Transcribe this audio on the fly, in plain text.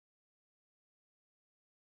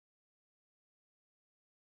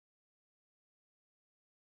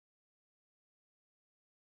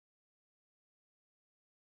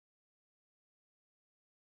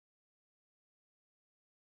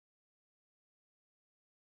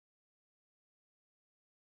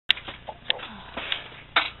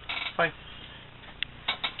fine.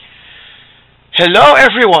 Hello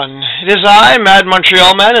everyone, it is I, Mad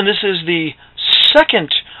Montreal Man, and this is the second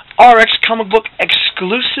RX comic book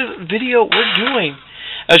exclusive video we're doing.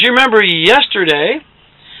 As you remember, yesterday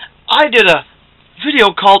I did a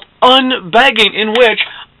video called Unbagging, in which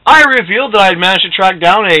I revealed that I had managed to track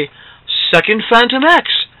down a second Phantom X,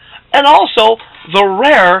 and also the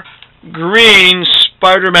rare Green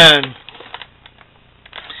Spider-Man.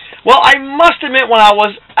 Well, I must admit, when I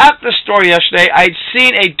was at the store yesterday, I'd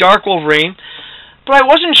seen a Dark Wolverine, but I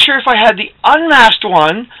wasn't sure if I had the unmasked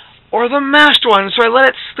one or the masked one, so I let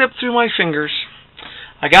it slip through my fingers.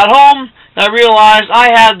 I got home, and I realized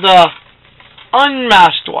I had the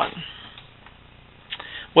unmasked one,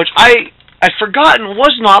 which I had forgotten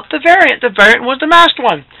was not the variant. The variant was the masked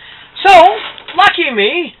one. So, lucky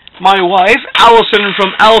me, my wife, Allison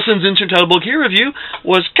from Allison's Intertitle Book Here Review,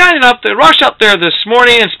 was kind enough to rush up there this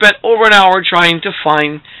morning and spent over an hour trying to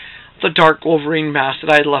find the Dark Wolverine mask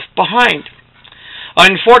that I had left behind.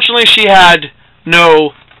 Unfortunately, she had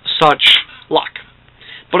no such luck.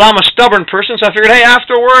 But I'm a stubborn person, so I figured, hey,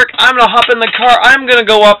 after work, I'm going to hop in the car, I'm going to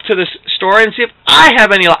go up to this store and see if I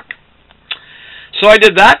have any luck. So I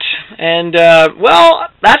did that, and, well,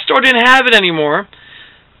 that store didn't have it anymore.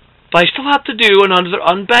 But I still have to do another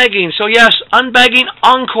unbagging. So yes, unbagging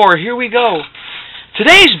Encore. Here we go.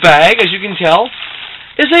 Today's bag, as you can tell,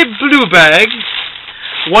 is a blue bag.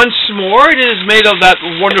 Once more, it is made of that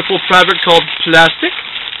wonderful fabric called plastic.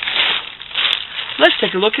 Let's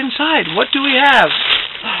take a look inside. What do we have?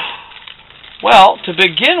 Well, to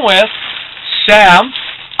begin with, Sam,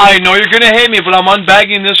 I know you're going to hate me, but I'm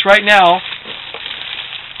unbagging this right now.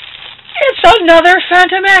 It's another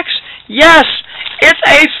Phantom X. Yes. It's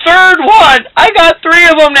a third one! I got 3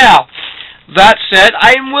 of them now! That said,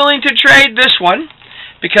 I'm willing to trade this one,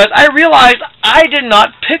 because I realized I did not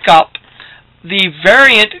pick up the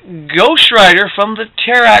variant Ghost Rider from the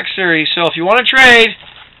Terrax series. So if you want to trade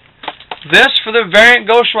this for the variant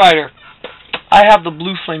Ghost Rider, I have the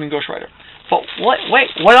blue flaming Ghost Rider. But wait,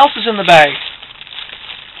 what else is in the bag?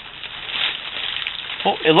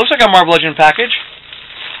 Oh, it looks like a Marvel Legend package.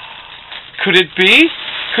 Could it be?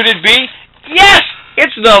 Could it be? Yes!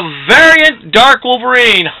 It's the variant Dark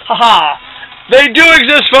Wolverine. Haha! They do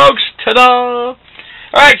exist, folks! Ta-da!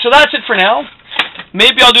 Alright, so that's it for now.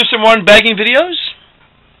 Maybe I'll do some more unbagging videos.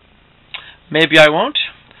 Maybe I won't.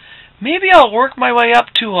 Maybe I'll work my way up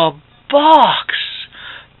to a box.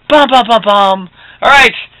 Bum bum bum bum.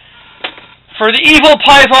 Alright. For the evil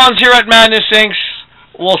pythons here at Madness Inc.,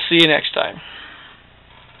 we'll see you next time.